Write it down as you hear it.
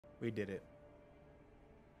We did it.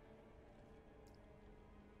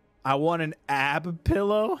 I want an ab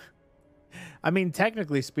pillow. I mean,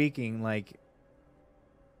 technically speaking, like,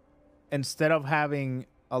 instead of having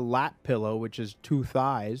a lap pillow, which is 2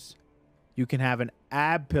 thighs, you can have an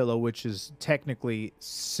ab pillow, which is technically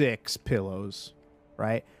 6 pillows,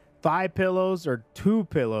 right? Thigh pillows are 2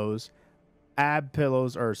 pillows. Ab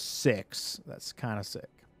pillows are 6. That's kind of sick.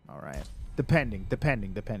 All right. Depending.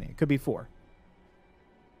 It could be 4.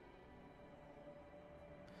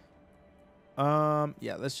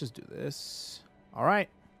 Yeah, let's just do this. All right.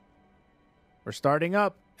 We're starting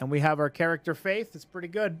up, and we have our character Faith. It's pretty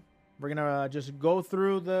good. We're gonna just go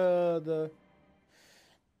through the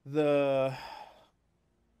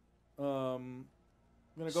I'm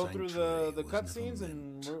gonna go through the cutscenes,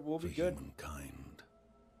 and we'll be good.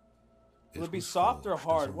 Will it be soft or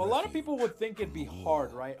hard? Well, a lot of people would think it'd be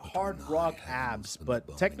hard, right? Hard rock abs,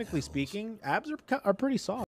 but technically speaking, abs are pretty soft.